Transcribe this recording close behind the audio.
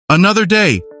Another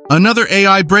day, another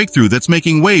AI breakthrough that's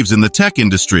making waves in the tech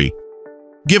industry.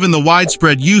 Given the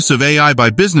widespread use of AI by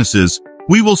businesses,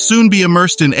 we will soon be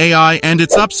immersed in AI and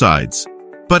its upsides.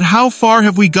 But how far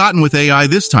have we gotten with AI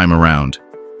this time around?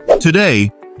 Today,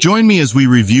 join me as we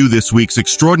review this week's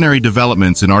extraordinary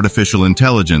developments in artificial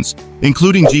intelligence,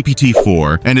 including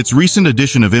GPT-4 and its recent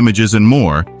addition of images and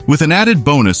more, with an added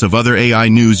bonus of other AI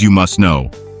news you must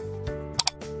know.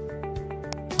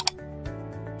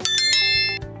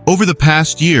 Over the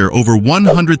past year, over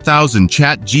 100,000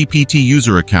 ChatGPT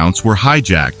user accounts were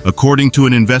hijacked, according to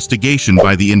an investigation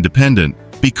by The Independent.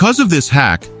 Because of this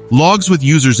hack, logs with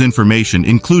users' information,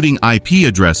 including IP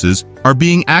addresses, are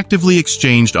being actively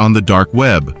exchanged on the dark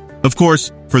web. Of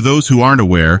course, for those who aren't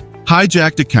aware,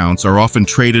 hijacked accounts are often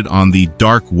traded on the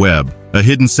dark web, a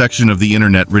hidden section of the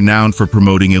internet renowned for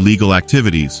promoting illegal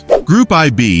activities. Group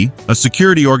IB, a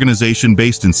security organization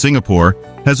based in Singapore,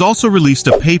 has also released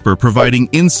a paper providing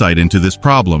insight into this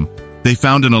problem. They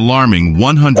found an alarming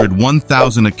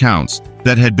 101,000 accounts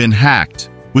that had been hacked,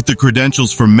 with the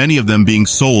credentials for many of them being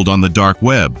sold on the dark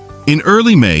web. In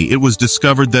early May, it was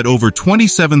discovered that over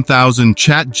 27,000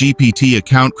 ChatGPT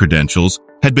account credentials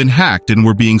had been hacked and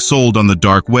were being sold on the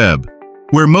dark web,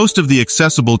 where most of the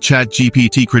accessible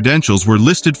ChatGPT credentials were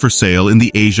listed for sale in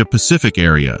the Asia-Pacific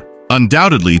area.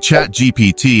 Undoubtedly,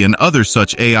 ChatGPT and other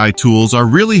such AI tools are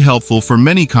really helpful for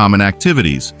many common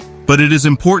activities, but it is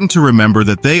important to remember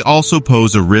that they also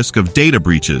pose a risk of data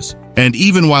breaches. And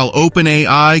even while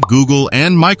OpenAI, Google,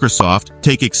 and Microsoft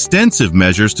take extensive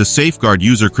measures to safeguard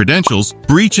user credentials,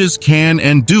 breaches can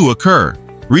and do occur.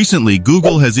 Recently,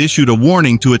 Google has issued a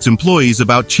warning to its employees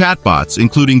about chatbots,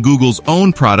 including Google's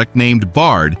own product named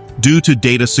Bard, due to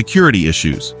data security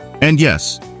issues. And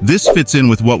yes, this fits in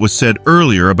with what was said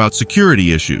earlier about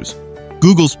security issues.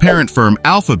 Google's parent firm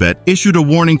Alphabet issued a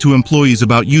warning to employees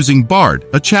about using Bard,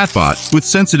 a chatbot, with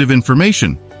sensitive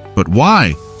information. But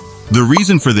why? The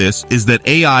reason for this is that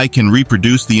AI can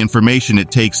reproduce the information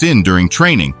it takes in during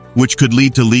training, which could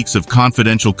lead to leaks of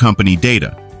confidential company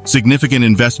data. Significant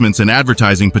investments and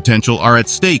advertising potential are at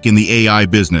stake in the AI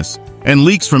business, and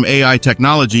leaks from AI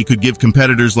technology could give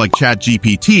competitors like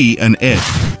ChatGPT an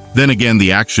edge. Then again,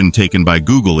 the action taken by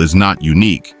Google is not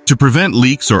unique. To prevent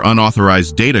leaks or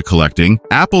unauthorized data collecting,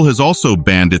 Apple has also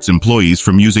banned its employees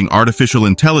from using artificial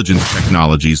intelligence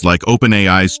technologies like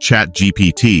OpenAI's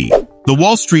ChatGPT. The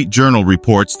Wall Street Journal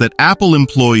reports that Apple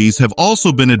employees have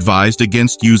also been advised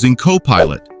against using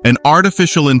Copilot, an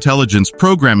artificial intelligence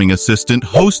programming assistant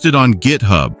hosted on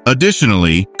GitHub.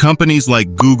 Additionally, companies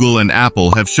like Google and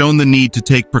Apple have shown the need to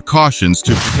take precautions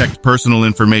to protect personal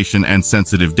information and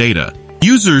sensitive data.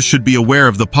 Users should be aware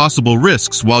of the possible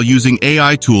risks while using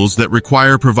AI tools that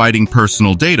require providing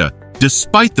personal data,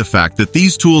 despite the fact that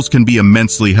these tools can be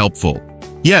immensely helpful.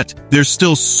 Yet, there's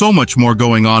still so much more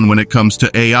going on when it comes to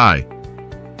AI.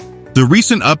 The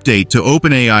recent update to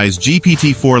OpenAI's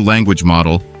GPT-4 language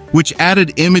model, which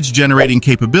added image-generating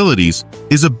capabilities,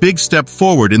 is a big step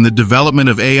forward in the development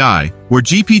of AI, where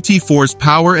GPT-4's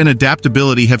power and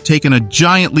adaptability have taken a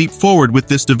giant leap forward with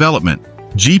this development.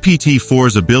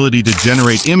 GPT-4's ability to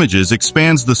generate images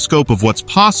expands the scope of what's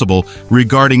possible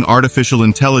regarding artificial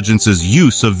intelligence's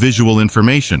use of visual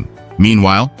information.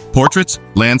 Meanwhile, portraits,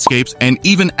 landscapes, and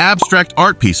even abstract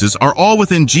art pieces are all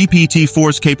within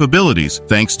GPT-4's capabilities,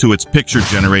 thanks to its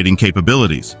picture-generating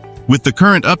capabilities. With the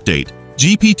current update,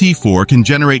 GPT-4 can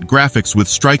generate graphics with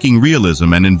striking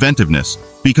realism and inventiveness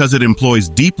because it employs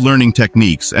deep learning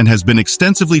techniques and has been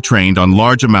extensively trained on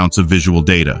large amounts of visual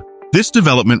data. This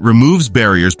development removes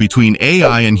barriers between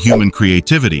AI and human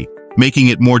creativity, making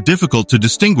it more difficult to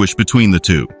distinguish between the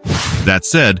two. That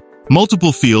said,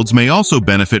 multiple fields may also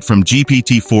benefit from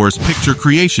GPT-4's picture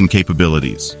creation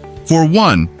capabilities. For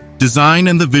one, design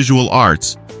and the visual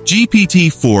arts,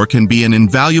 GPT-4 can be an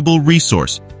invaluable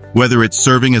resource, whether it's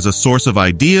serving as a source of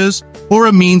ideas or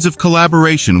a means of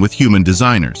collaboration with human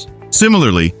designers.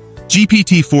 Similarly,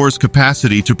 GPT-4's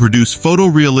capacity to produce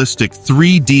photorealistic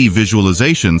 3D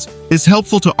visualizations is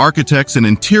helpful to architects and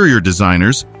interior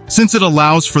designers since it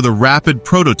allows for the rapid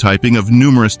prototyping of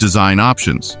numerous design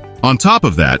options. On top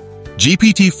of that,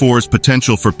 GPT-4's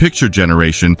potential for picture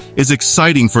generation is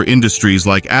exciting for industries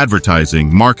like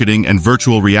advertising, marketing, and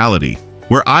virtual reality,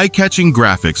 where eye-catching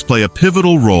graphics play a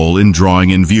pivotal role in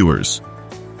drawing in viewers.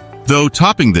 Though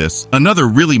topping this, another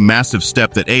really massive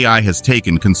step that AI has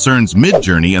taken concerns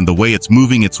Midjourney and the way it's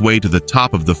moving its way to the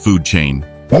top of the food chain.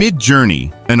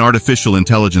 Midjourney, an artificial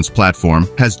intelligence platform,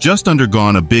 has just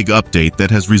undergone a big update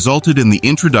that has resulted in the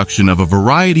introduction of a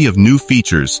variety of new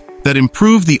features that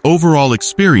improve the overall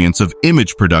experience of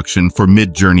image production for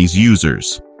Midjourney's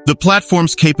users. The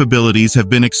platform's capabilities have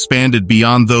been expanded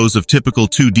beyond those of typical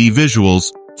 2D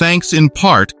visuals, thanks in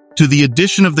part to the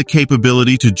addition of the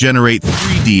capability to generate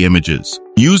 3D images.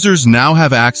 Users now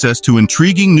have access to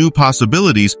intriguing new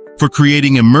possibilities for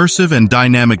creating immersive and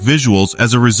dynamic visuals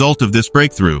as a result of this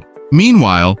breakthrough.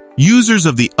 Meanwhile, users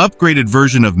of the upgraded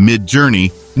version of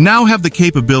Midjourney now have the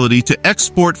capability to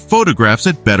export photographs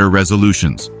at better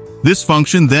resolutions. This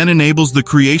function then enables the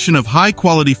creation of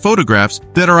high-quality photographs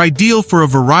that are ideal for a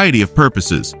variety of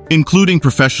purposes, including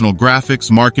professional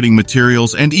graphics, marketing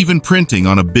materials, and even printing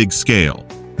on a big scale.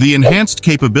 The enhanced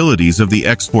capabilities of the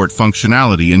export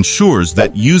functionality ensures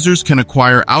that users can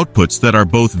acquire outputs that are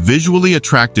both visually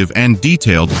attractive and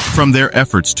detailed from their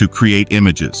efforts to create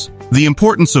images. The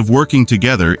importance of working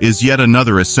together is yet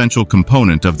another essential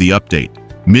component of the update.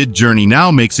 Midjourney now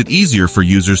makes it easier for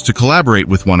users to collaborate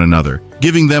with one another,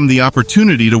 giving them the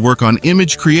opportunity to work on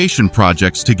image creation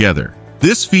projects together.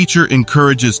 This feature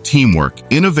encourages teamwork,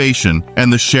 innovation,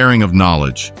 and the sharing of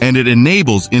knowledge, and it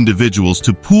enables individuals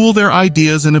to pool their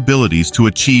ideas and abilities to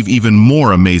achieve even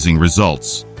more amazing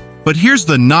results. But here's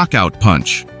the knockout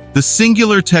punch. The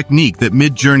singular technique that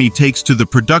Midjourney takes to the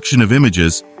production of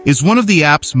images is one of the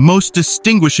app's most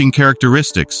distinguishing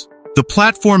characteristics. The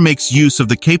platform makes use of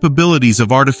the capabilities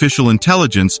of artificial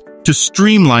intelligence to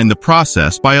streamline the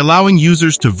process by allowing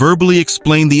users to verbally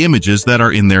explain the images that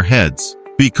are in their heads.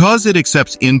 Because it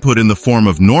accepts input in the form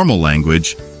of normal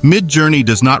language, Midjourney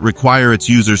does not require its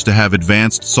users to have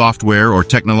advanced software or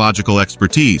technological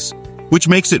expertise, which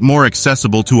makes it more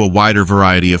accessible to a wider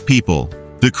variety of people.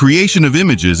 The creation of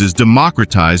images is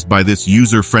democratized by this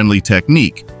user-friendly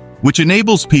technique, which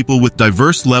enables people with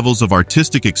diverse levels of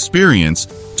artistic experience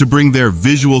to bring their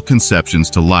visual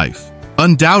conceptions to life.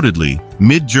 Undoubtedly,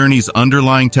 Midjourney's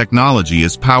underlying technology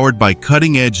is powered by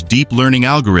cutting-edge deep learning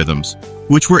algorithms,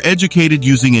 which were educated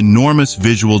using enormous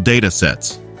visual data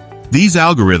sets. These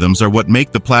algorithms are what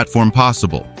make the platform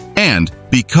possible. And,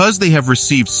 because they have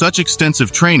received such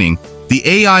extensive training, the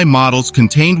AI models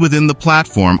contained within the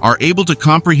platform are able to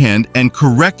comprehend and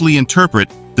correctly interpret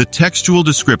the textual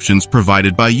descriptions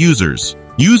provided by users.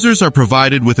 Users are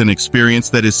provided with an experience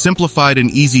that is simplified and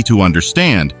easy to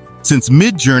understand, since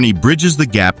Midjourney bridges the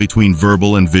gap between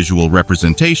verbal and visual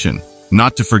representation.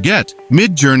 Not to forget,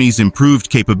 Midjourney's improved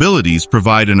capabilities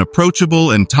provide an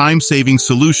approachable and time-saving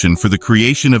solution for the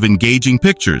creation of engaging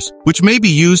pictures, which may be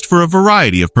used for a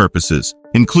variety of purposes,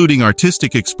 including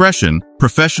artistic expression,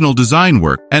 professional design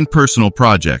work, and personal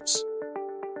projects.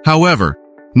 However,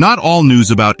 not all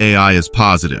news about AI is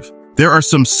positive. There are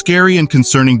some scary and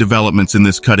concerning developments in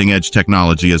this cutting-edge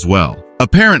technology as well.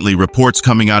 Apparently, reports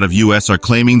coming out of US are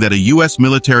claiming that a US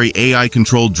military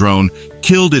AI-controlled drone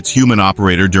killed its human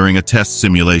operator during a test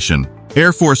simulation.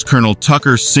 Air Force Colonel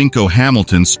Tucker Cinco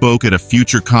Hamilton spoke at a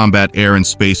Future Combat Air and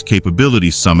Space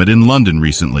Capabilities Summit in London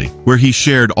recently, where he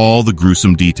shared all the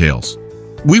gruesome details.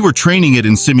 "We were training it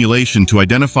in simulation to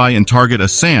identify and target a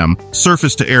SAM,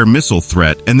 surface-to-air missile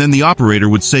threat, and then the operator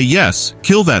would say yes,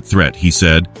 kill that threat," he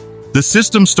said. The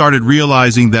system started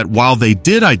realizing that while they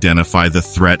did identify the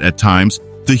threat at times,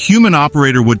 the human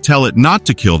operator would tell it not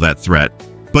to kill that threat,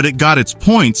 but it got its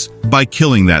points by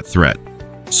killing that threat.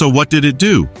 So what did it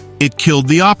do? It killed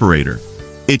the operator.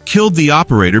 It killed the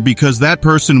operator because that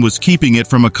person was keeping it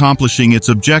from accomplishing its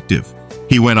objective.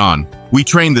 He went on, "We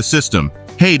trained the system.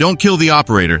 Hey, don't kill the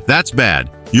operator. That's bad.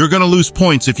 You're gonna lose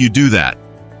points if you do that."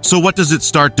 So what does it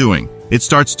start doing? It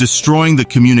starts destroying the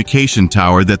communication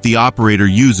tower that the operator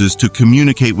uses to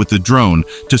communicate with the drone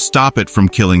to stop it from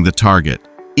killing the target.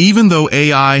 Even though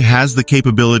AI has the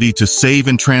capability to save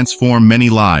and transform many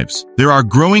lives, there are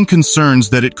growing concerns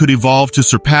that it could evolve to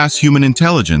surpass human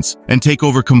intelligence and take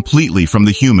over completely from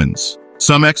the humans.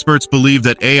 Some experts believe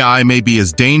that AI may be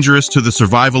as dangerous to the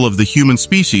survival of the human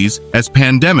species as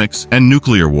pandemics and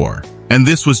nuclear war. And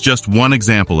this was just one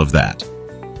example of that.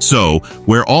 So,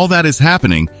 where all that is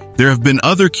happening, there have been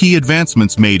other key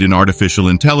advancements made in artificial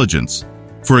intelligence.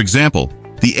 For example,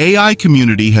 the AI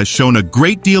community has shown a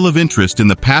great deal of interest in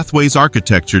the pathways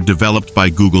architecture developed by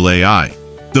Google AI.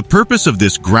 The purpose of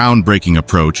this groundbreaking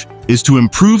approach is to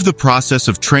improve the process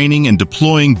of training and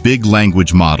deploying big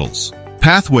language models.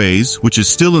 Pathways, which is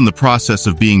still in the process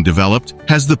of being developed,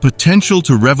 has the potential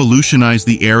to revolutionize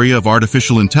the area of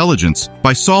artificial intelligence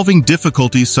by solving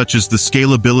difficulties such as the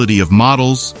scalability of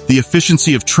models, the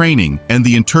efficiency of training, and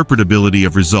the interpretability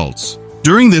of results.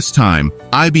 During this time,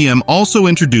 IBM also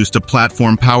introduced a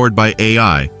platform powered by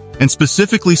AI and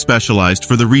specifically specialized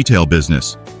for the retail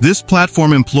business. This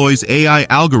platform employs AI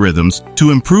algorithms to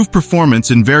improve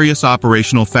performance in various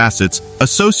operational facets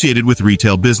associated with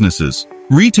retail businesses.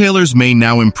 Retailers may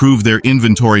now improve their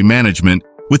inventory management,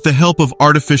 with the help of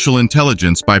artificial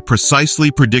intelligence by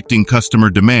precisely predicting customer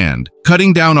demand,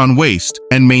 cutting down on waste,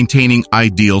 and maintaining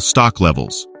ideal stock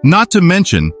levels. Not to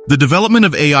mention, the development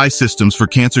of AI systems for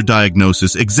cancer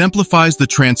diagnosis exemplifies the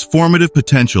transformative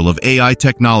potential of AI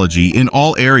technology in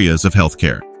all areas of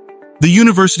healthcare. The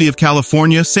University of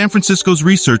California, San Francisco's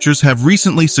researchers have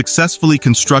recently successfully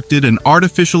constructed an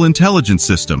artificial intelligence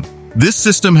system. This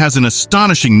system has an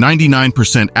astonishing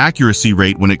 99% accuracy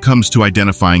rate when it comes to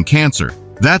identifying cancer.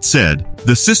 That said,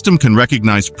 the system can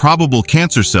recognize probable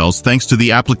cancer cells thanks to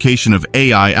the application of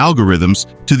AI algorithms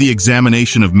to the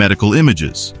examination of medical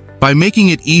images. By making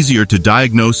it easier to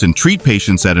diagnose and treat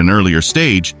patients at an earlier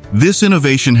stage, this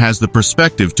innovation has the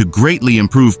perspective to greatly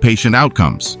improve patient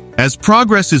outcomes. As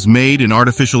progress is made in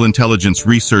artificial intelligence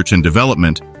research and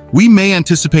development, we may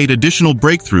anticipate additional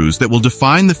breakthroughs that will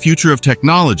define the future of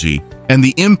technology and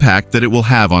the impact that it will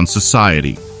have on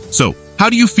society. So, how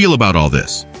do you feel about all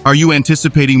this? Are you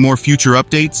anticipating more future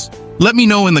updates? Let me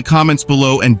know in the comments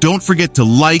below, and don't forget to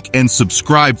like and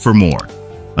subscribe for more.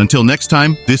 Until next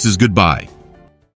time, this is goodbye.